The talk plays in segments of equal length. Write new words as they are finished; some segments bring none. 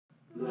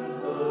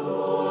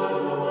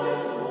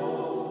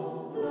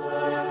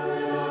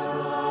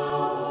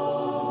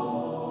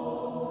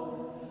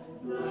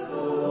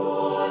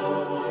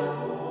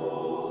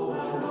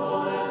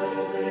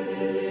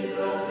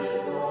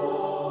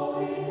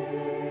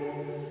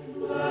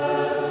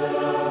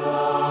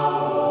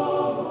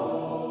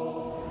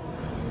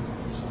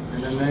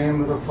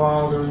name of the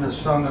Father, and the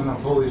Son, and the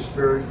Holy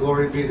Spirit.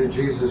 Glory be to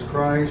Jesus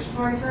Christ.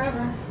 Glory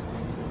forever.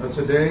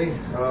 Today,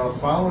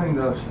 following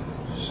the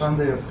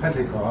Sunday of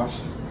Pentecost,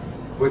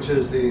 which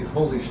is the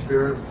Holy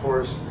Spirit, of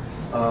course,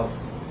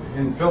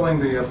 in filling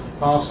the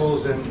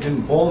apostles, and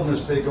in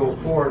boldness they go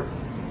forth,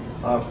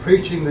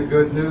 preaching the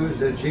good news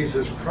that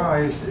Jesus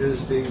Christ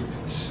is the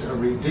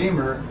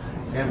Redeemer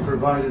and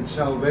provided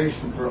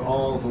salvation for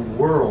all the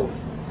world.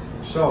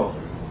 So,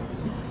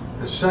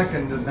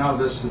 now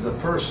this is the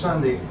first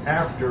Sunday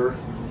after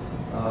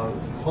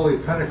Holy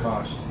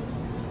Pentecost,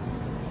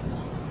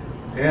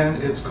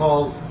 and it's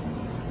called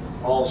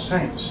All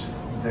Saints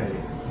Day.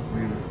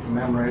 We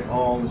commemorate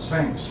all the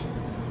saints.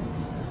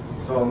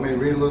 So let me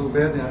read a little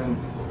bit, and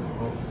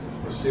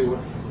we'll see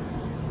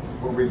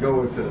where we go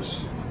with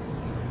this.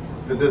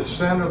 The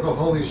descent of the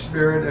Holy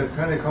Spirit at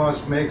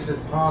Pentecost makes it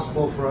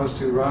possible for us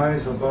to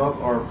rise above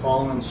our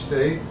fallen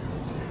state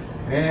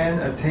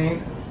and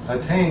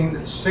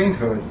attain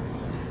sainthood,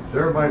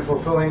 thereby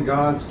fulfilling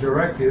God's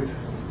directive,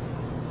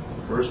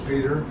 1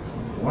 Peter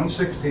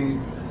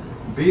 1:16,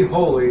 be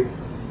holy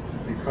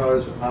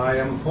because I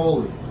am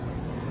holy.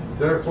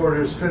 Therefore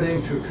it is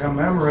fitting to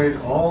commemorate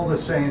all the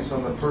saints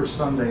on the first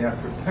Sunday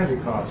after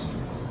Pentecost.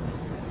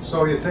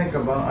 So I think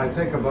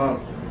about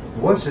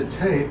what's it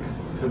take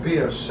to be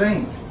a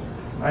saint.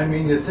 I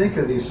mean, you think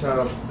of these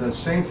the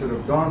saints that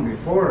have gone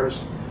before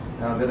us,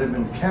 that have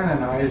been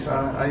canonized.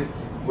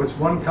 Which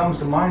one comes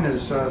to mind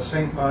is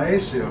Saint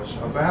Paisios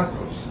of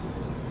Athos.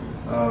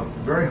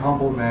 Very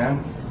humble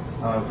man,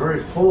 very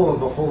full of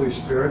the Holy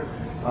Spirit,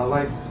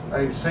 like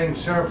Saint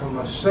Seraphim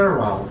of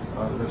Serral,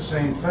 the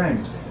same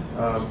thing.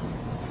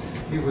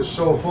 He was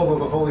so full of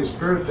the Holy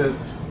Spirit that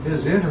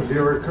his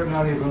interviewer could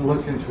not even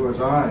look into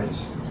his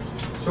eyes.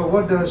 So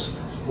what does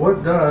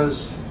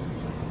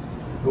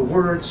the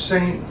word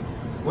saint,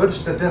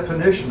 what's the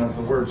definition of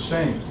the word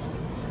saint?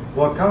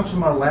 Well, it comes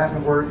from a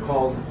Latin word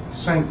called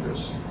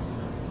sanctus.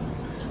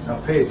 Now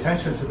pay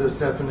attention to this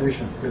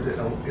definition, because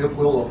it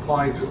will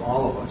apply to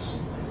all of us.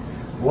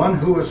 One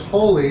who is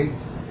holy.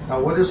 Now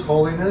what is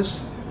holiness?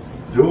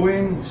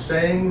 Doing,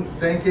 saying,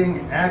 thinking,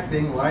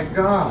 acting like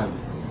God.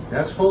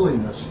 That's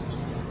holiness.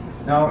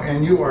 Now,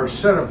 and you are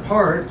set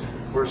apart,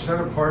 we're set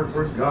apart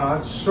for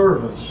God's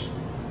service.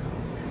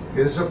 It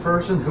is a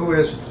person who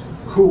is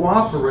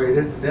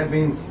cooperated, that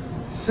means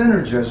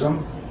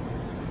synergism,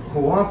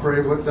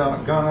 cooperated with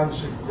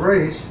God's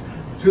grace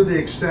to the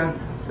extent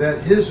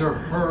that his or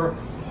her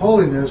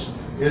holiness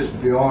is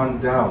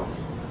beyond doubt.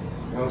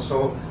 You know,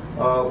 so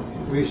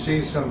we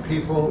see some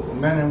people,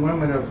 men and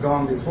women, have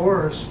gone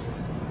before us,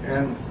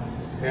 and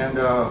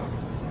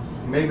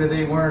maybe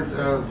they weren't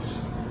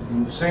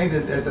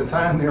sainted at the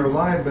time they were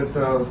alive, but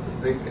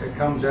it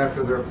comes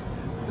after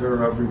their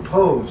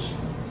repose.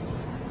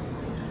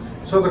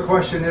 So the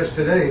question is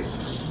today,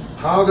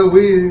 how do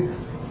we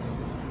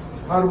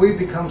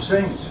become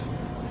saints?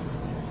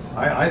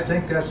 I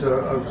think that's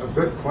a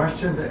good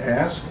question to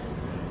ask,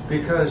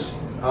 because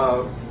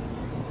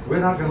we're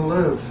not going to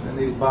live in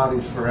these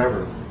bodies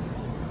forever.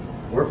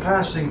 We're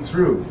passing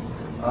through,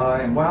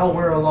 and while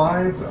we're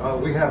alive,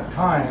 we have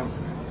time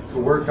to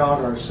work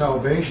out our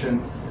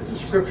salvation, as the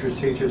Scriptures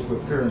teach us,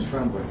 with fear and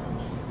trembling.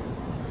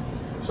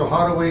 So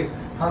how do we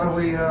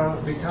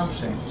become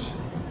saints?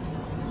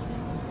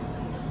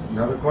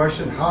 Another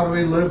question: how do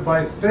we live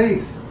by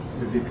faith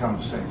to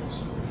become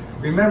saints?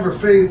 Remember,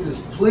 faith is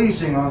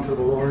pleasing unto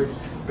the Lord,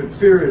 but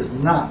fear is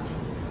not.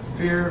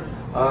 Fear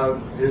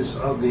is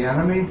of the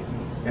enemy,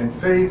 and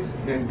faith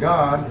in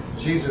God,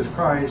 Jesus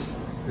Christ,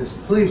 is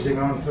pleasing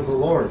unto the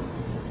Lord.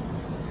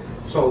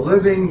 So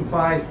living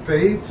by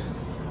faith,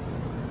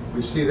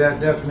 we see that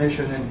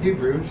definition in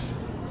Hebrews.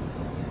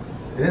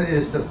 It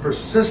is the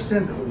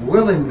persistent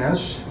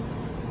willingness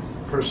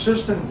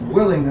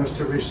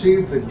to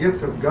receive the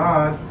gift of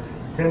God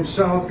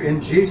Himself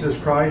in Jesus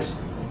Christ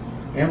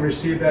and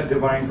receive that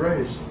divine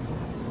grace.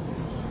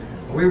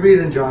 We read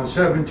in John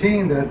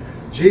 17 that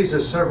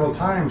Jesus several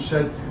times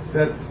said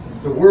that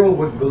the world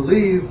would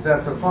believe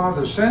that the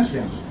Father sent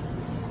Him.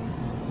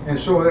 And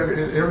so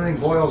everything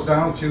boils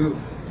down to,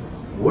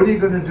 what are you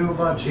going to do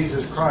about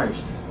Jesus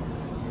Christ?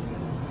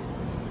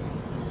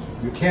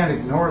 You can't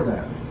ignore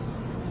that.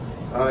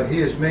 He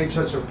has made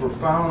such a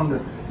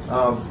profound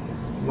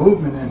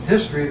movement in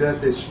history that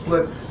they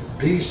split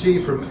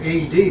BC from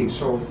AD.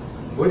 So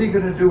what are you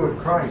going to do with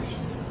Christ?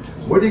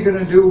 What are you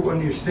going to do when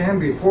you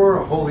stand before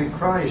a holy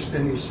Christ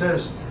and He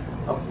says,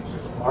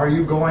 are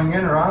you going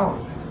in or out?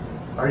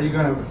 Are you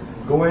going to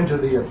go into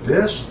the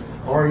abyss,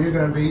 or are you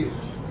going to be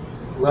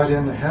let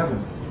into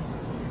heaven?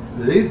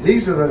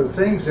 These are the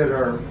things that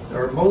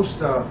are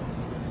most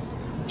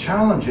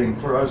challenging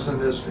for us in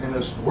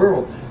this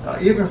world.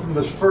 Even from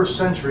this first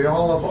century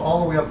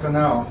all the way up to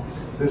now,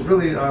 there's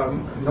really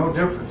no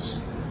difference.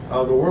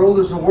 The world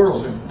is the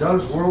world. It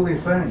does worldly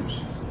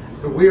things.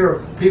 But we are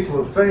people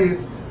of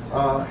faith,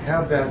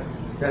 have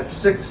that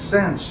sixth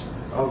sense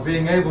of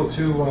being able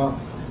to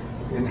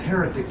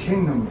inherit the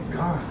kingdom of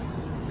God.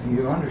 And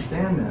you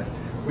understand that.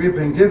 We have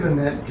been given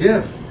that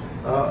gift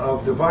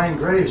of divine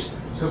grace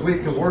so that we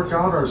can work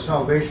out our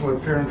salvation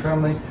with fear and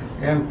trembling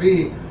and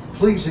be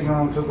pleasing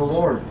unto the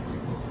Lord.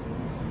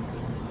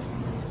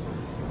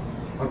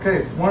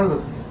 Okay, one of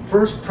the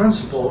first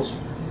principles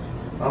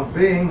of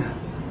being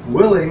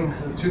willing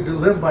to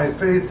live by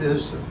faith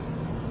is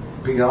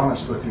be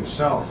honest with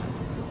yourself.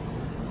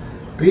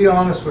 Be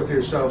honest with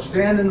yourself.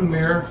 Stand in the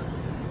mirror,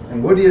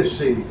 and what do you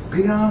see?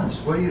 Be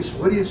honest. What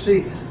do you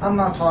see? I'm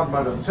not talking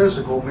about a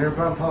physical mirror,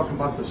 but I'm talking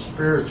about the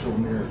spiritual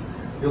mirror.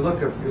 You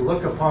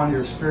look upon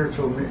your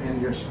spiritual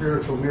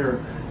mirror,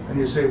 and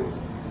you say,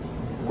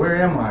 where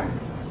am I?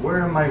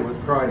 Where am I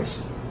with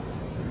Christ?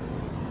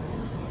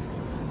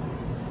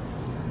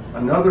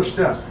 Another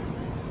step.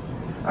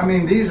 I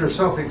mean, these are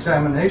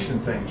self-examination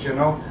things, you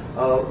know,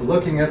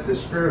 looking at the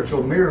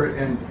spiritual mirror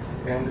and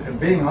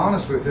being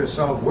honest with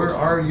yourself. Where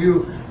are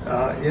you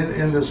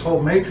in this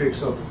whole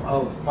matrix of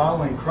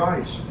following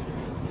Christ?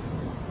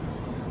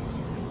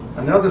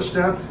 Another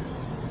step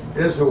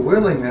is the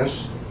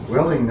willingness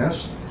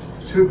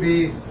to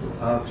be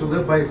to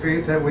live by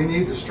faith, that we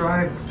need to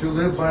strive to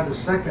live by the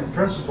second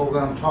principle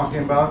that I'm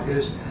talking about,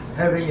 is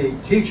having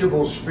a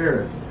teachable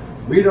spirit.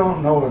 We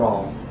don't know it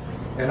all.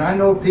 And I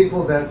know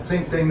people that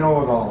think they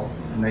know it all,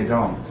 and they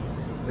don't.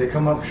 They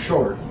come up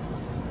short.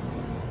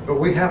 But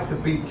we have to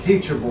be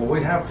teachable.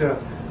 We have to,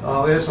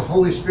 as the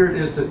Holy Spirit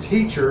is the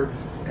teacher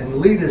and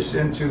lead us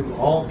into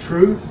all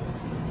truth,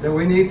 that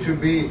we need to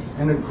be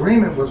in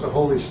agreement with the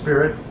Holy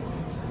Spirit,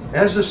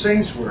 as the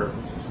saints were.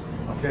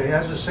 Okay,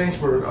 as the saints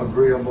were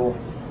agreeable,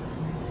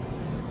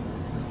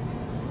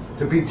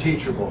 to be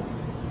teachable.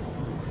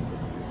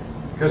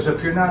 Because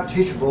if you're not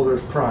teachable,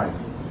 there's pride.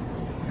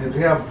 And if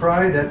you have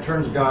pride, that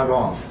turns God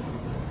off.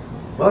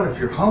 But if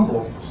you're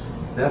humble,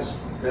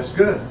 that's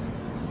good.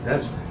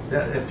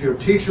 If you're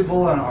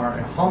teachable and are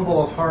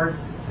humble of heart,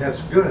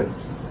 that's good.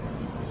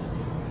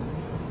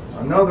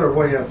 Another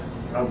way of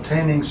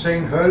obtaining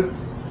sainthood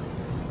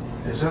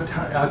is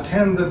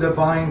attend the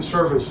divine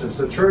services.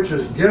 The church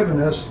has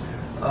given us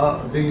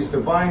these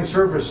divine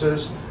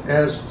services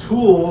as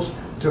tools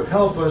to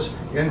help us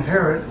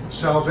inherit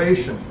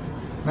salvation.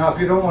 Now, if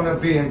you don't want to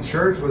be in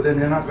church, well, then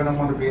you're not going to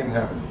want to be in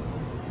heaven.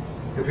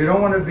 If you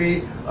don't want to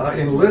be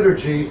in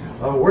liturgy,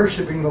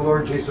 worshiping the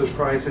Lord Jesus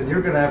Christ, then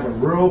you're going to have a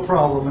real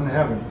problem in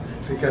heaven,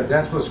 because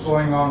that's what's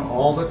going on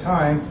all the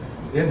time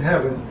in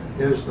heaven,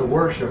 is the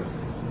worship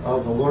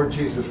of the Lord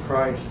Jesus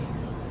Christ.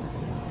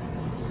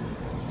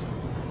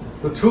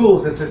 The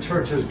tools that the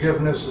church has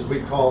given us is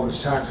we call the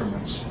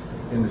sacraments.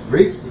 In the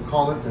Greek, we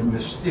call it the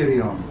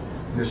mysterion.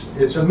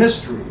 It's a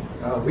mystery.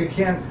 We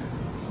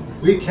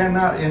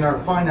cannot, in our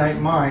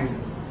finite mind,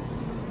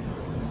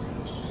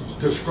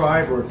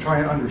 describe or try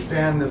and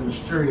understand the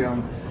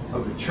mysterion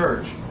of the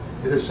church.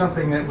 It is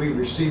something that we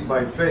receive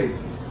by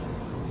faith.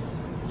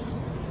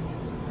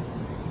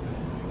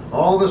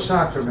 All the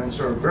sacraments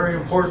are very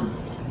important.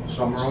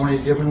 Some are only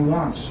given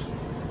once.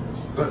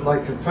 But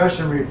like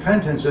confession,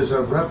 repentance is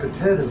a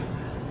repetitive.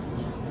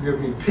 You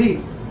repeat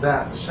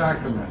that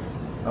sacrament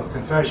of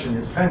confession,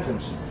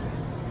 repentance.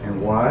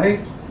 And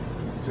why?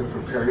 To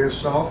prepare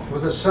yourself for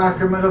the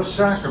sacrament of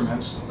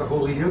sacraments, the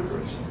Holy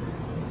Eucharist.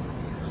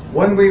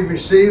 When we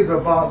receive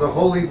the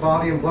holy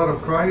body and blood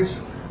of Christ,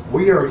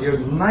 we are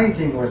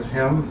uniting with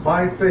Him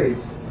by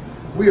faith.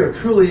 We are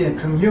truly in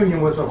communion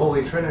with the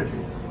Holy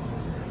Trinity.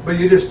 But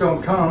you just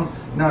don't come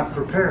not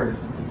prepared.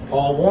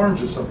 Paul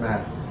warns us of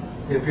that.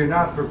 If you're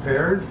not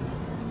prepared,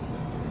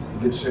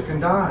 you get sick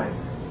and die.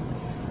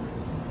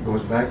 It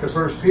goes back to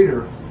 1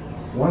 Peter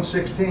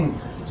 1:16.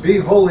 Be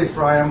holy,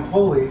 for I am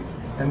holy.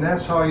 And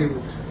that's how you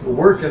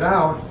work it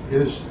out,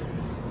 is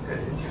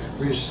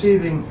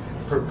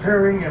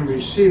preparing and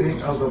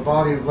receiving of the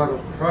body and blood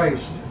of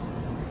Christ.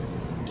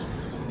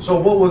 So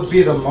what would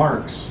be the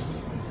marks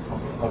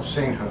of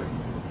sainthood?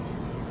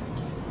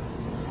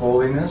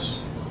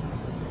 Holiness,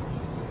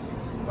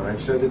 what I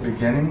said at the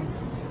beginning,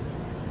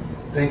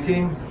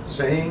 thinking,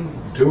 saying,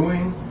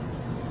 doing,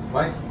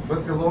 like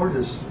what the Lord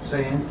is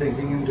saying,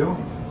 thinking, and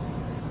doing.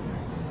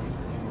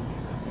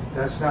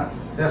 That's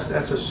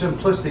a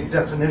simplistic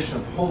definition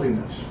of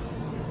holiness.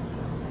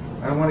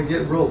 I don't want to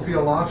get real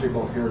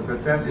theological here,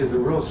 but that is a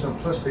real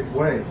simplistic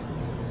way.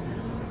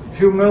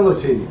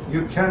 Humility.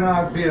 You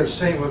cannot be a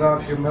saint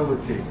without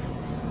humility.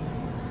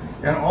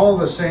 And all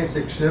the saints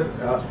have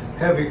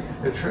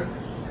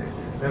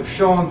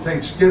shown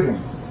thanksgiving.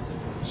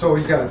 So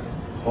we got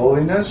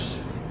holiness,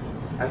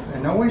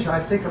 and always I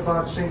think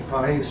about St.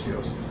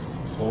 Paisios.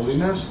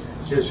 Holiness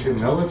is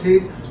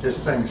humility,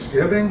 is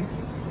thanksgiving,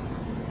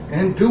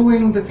 and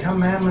doing the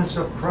commandments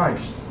of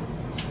Christ.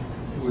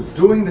 With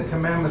doing the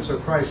commandments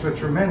of Christ,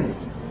 which are many.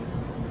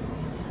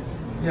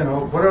 You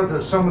know, what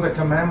are some of the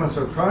commandments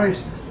of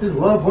Christ? Is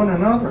love one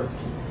another.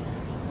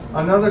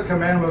 Another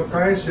commandment of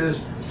Christ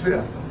is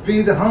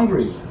feed the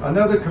hungry.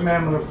 Another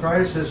commandment of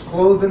Christ is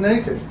clothe the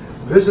naked.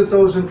 Visit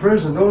those in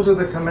prison. Those are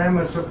the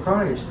commandments of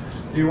Christ.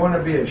 Do you want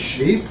to be a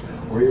sheep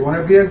or you want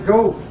to be a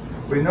goat?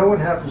 We know what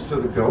happens to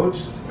the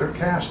goats. They're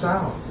cast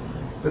out.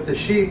 But the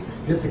sheep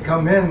get to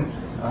come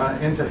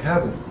into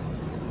heaven.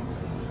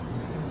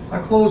 I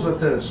close with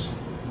this.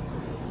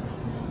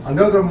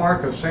 Another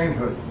mark of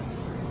sainthood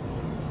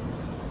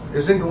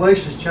is in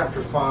Galatians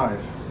chapter 5,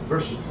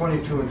 verses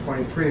 22 and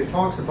 23. It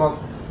talks about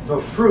the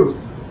fruit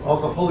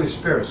of the Holy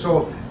Spirit.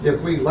 So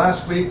if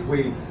last week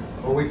we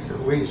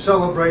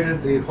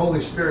celebrated the Holy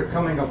Spirit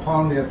coming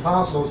upon the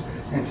apostles,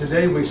 and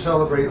today we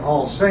celebrate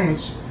all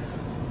saints,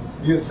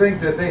 you'd think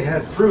that they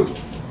had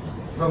fruit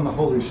from the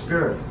Holy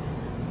Spirit.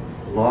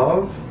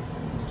 Love,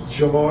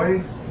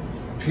 joy,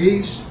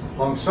 peace,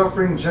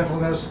 long-suffering,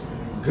 gentleness,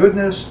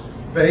 goodness,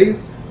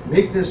 faith,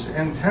 meekness,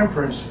 and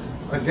temperance.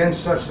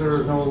 Against such there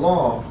is no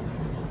law.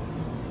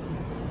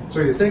 So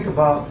you think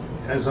about,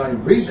 as I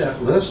read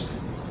that list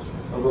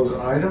of those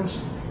items,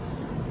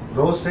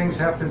 those things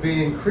have to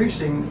be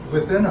increasing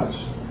within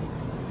us.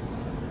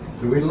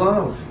 Do we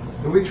love?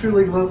 Do we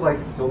truly love like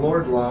the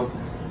Lord loved?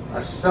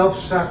 A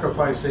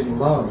self-sacrificing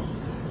love.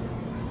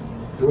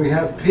 Do we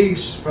have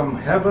peace from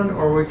heaven,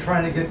 or are we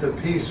trying to get the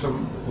peace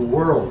from the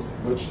world,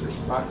 which is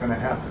not going to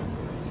happen?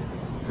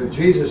 Because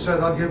Jesus said,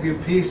 I'll give you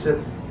peace that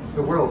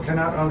the world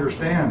cannot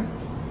understand.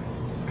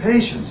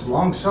 Patience,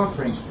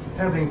 long-suffering,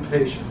 having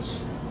patience.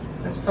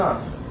 That's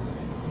tough.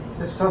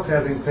 It's tough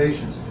having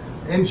patience.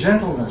 In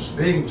gentleness,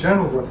 being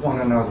gentle with one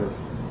another.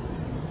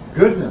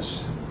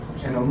 Goodness.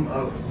 And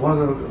one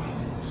of the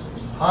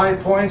high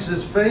points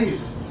is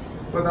faith.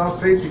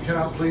 Without faith you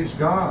cannot please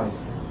God.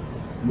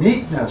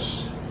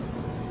 Meekness.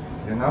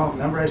 You know,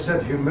 remember I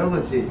said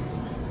humility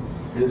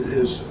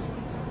is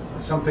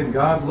something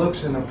God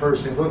looks in a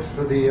person. He looks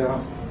for the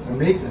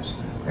meekness.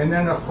 And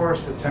then of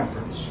course the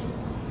temperance.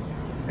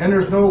 And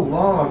there's no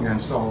law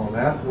against all of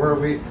that, where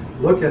we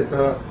look at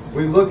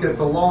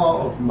the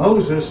law of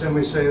Moses and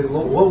we say,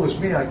 woe is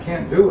me, I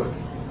can't do it.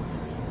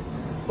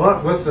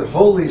 But with the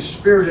Holy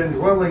Spirit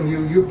indwelling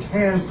you, you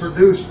can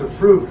produce the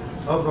fruit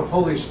of the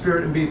Holy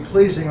Spirit and be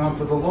pleasing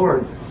unto the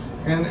Lord.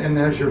 And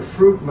as your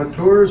fruit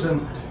matures,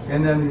 and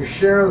then you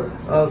share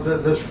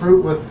this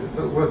fruit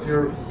with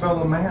your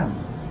fellow man,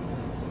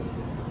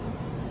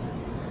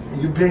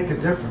 you make a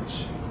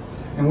difference.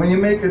 And when you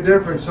make a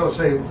difference, they'll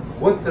say,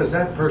 what does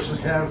that person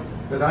have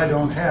that I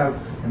don't have?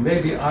 And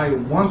maybe I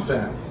want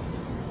that.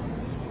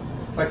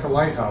 It's like a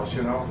lighthouse,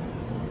 you know.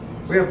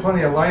 We have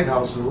plenty of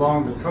lighthouses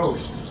along the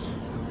coast.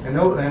 And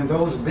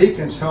those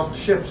beacons help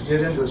ships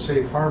get into a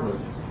safe harbor.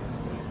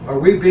 Are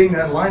we being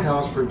that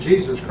lighthouse for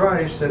Jesus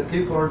Christ, that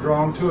people are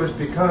drawn to us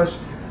because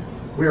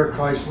we are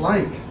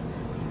Christ-like?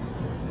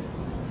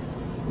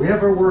 We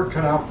have our work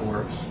cut out for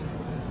us.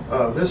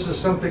 This is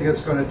something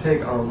that's going to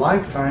take our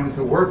lifetime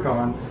to work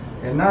on,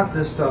 and not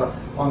just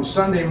on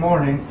Sunday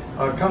morning,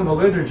 come to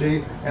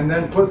liturgy and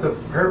then put the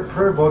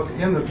prayer book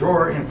in the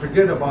drawer and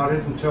forget about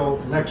it until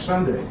next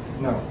Sunday.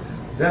 No,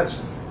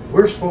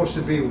 we're supposed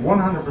to be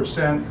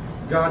 100%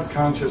 God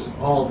conscious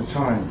all the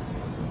time.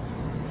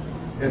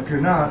 If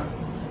you're not,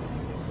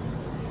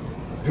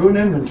 do an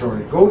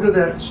inventory. Go to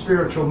that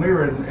spiritual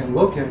mirror and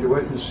look into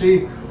it and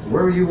see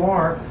where you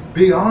are.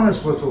 Be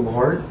honest with the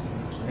Lord,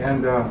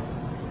 and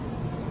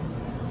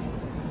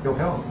He'll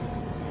help.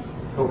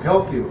 He'll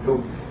help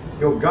you.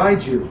 He'll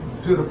guide you.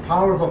 Through the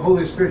power of the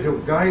Holy Spirit, He'll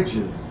guide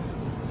you.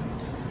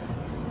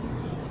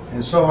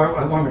 And so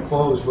I want to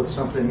close with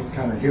something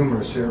kind of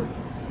humorous here.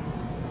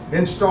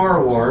 In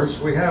Star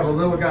Wars, we have a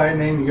little guy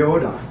named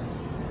Yoda.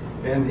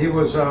 And he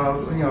was, a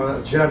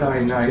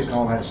Jedi Knight and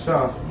all that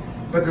stuff.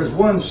 But there's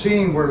one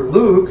scene where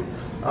Luke,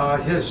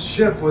 his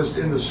ship was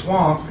in the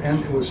swamp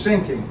and it was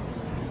sinking.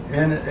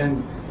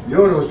 And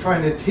Yoda was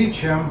trying to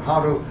teach him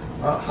how to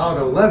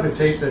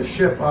levitate the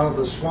ship out of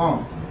the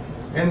swamp.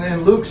 And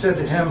then Luke said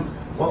to him,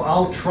 well,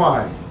 I'll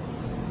try.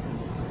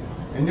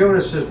 And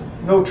Yoda said,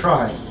 no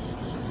try,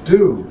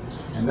 do.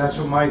 And that's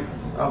what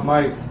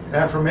my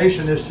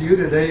affirmation is to you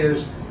today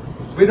is,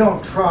 we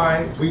don't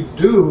try, we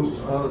do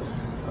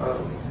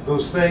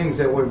those things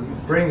that would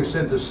bring us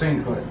into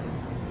sainthood.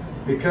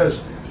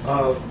 Because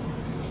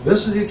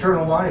this is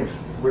eternal life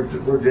we're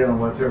dealing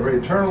with here.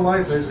 Eternal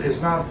life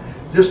is not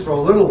just for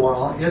a little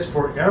while, it's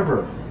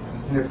forever.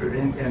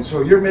 And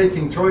so you're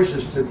making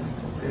choices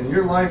in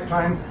your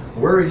lifetime,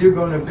 where are you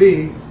going to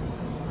be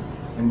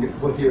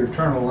with your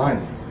eternal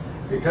life?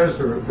 Because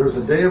there's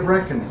a day of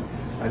reckoning.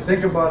 I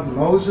think about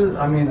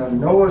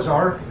Noah's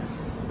Ark.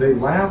 They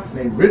laughed,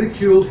 they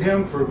ridiculed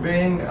him for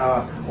being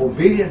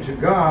obedient to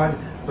God,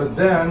 but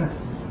then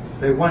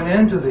they went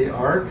into the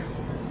ark,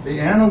 the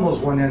animals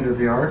went into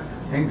the ark,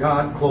 and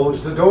God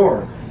closed the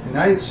door. And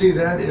I see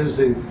that as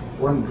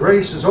when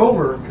grace is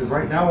over, because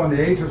right now in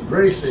the age of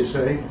grace, they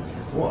say,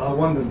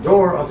 when the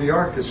door of the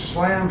ark is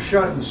slammed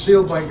shut and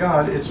sealed by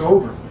God, it's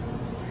over.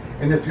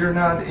 And if you're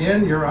not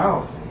in, you're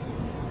out.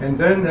 And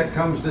then that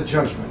comes the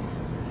judgment.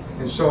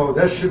 And so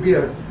that should be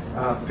a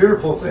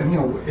fearful thing.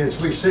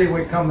 As we say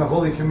when we come to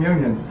Holy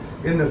Communion,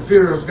 in the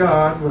fear of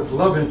God, with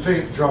love and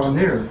faith draw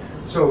near.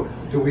 So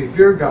do we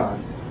fear God?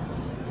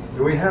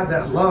 Do we have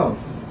that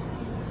love?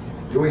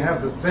 Do we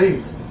have the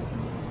faith?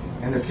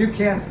 And if you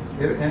can't,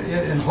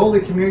 in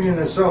Holy Communion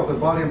itself, the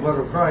body and blood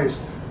of Christ,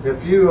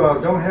 if you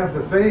don't have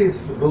the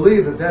faith to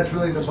believe that that's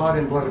really the body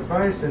and blood of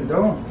Christ, then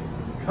don't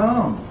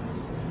come.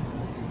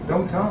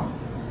 Don't come.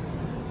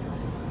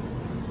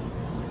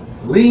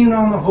 Lean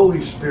on the Holy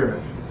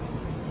Spirit.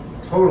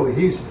 Totally.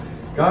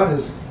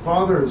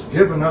 Father has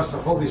given us the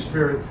Holy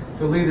Spirit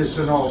to lead us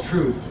in all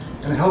truth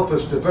and help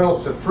us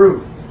develop the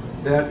fruit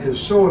that is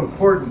so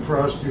important for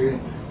us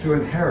to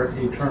inherit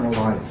eternal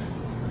life.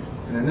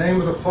 In the name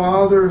of the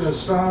Father, and the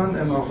Son,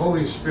 and the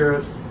Holy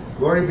Spirit,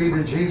 glory be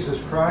to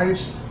Jesus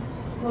Christ.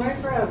 Glory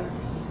forever.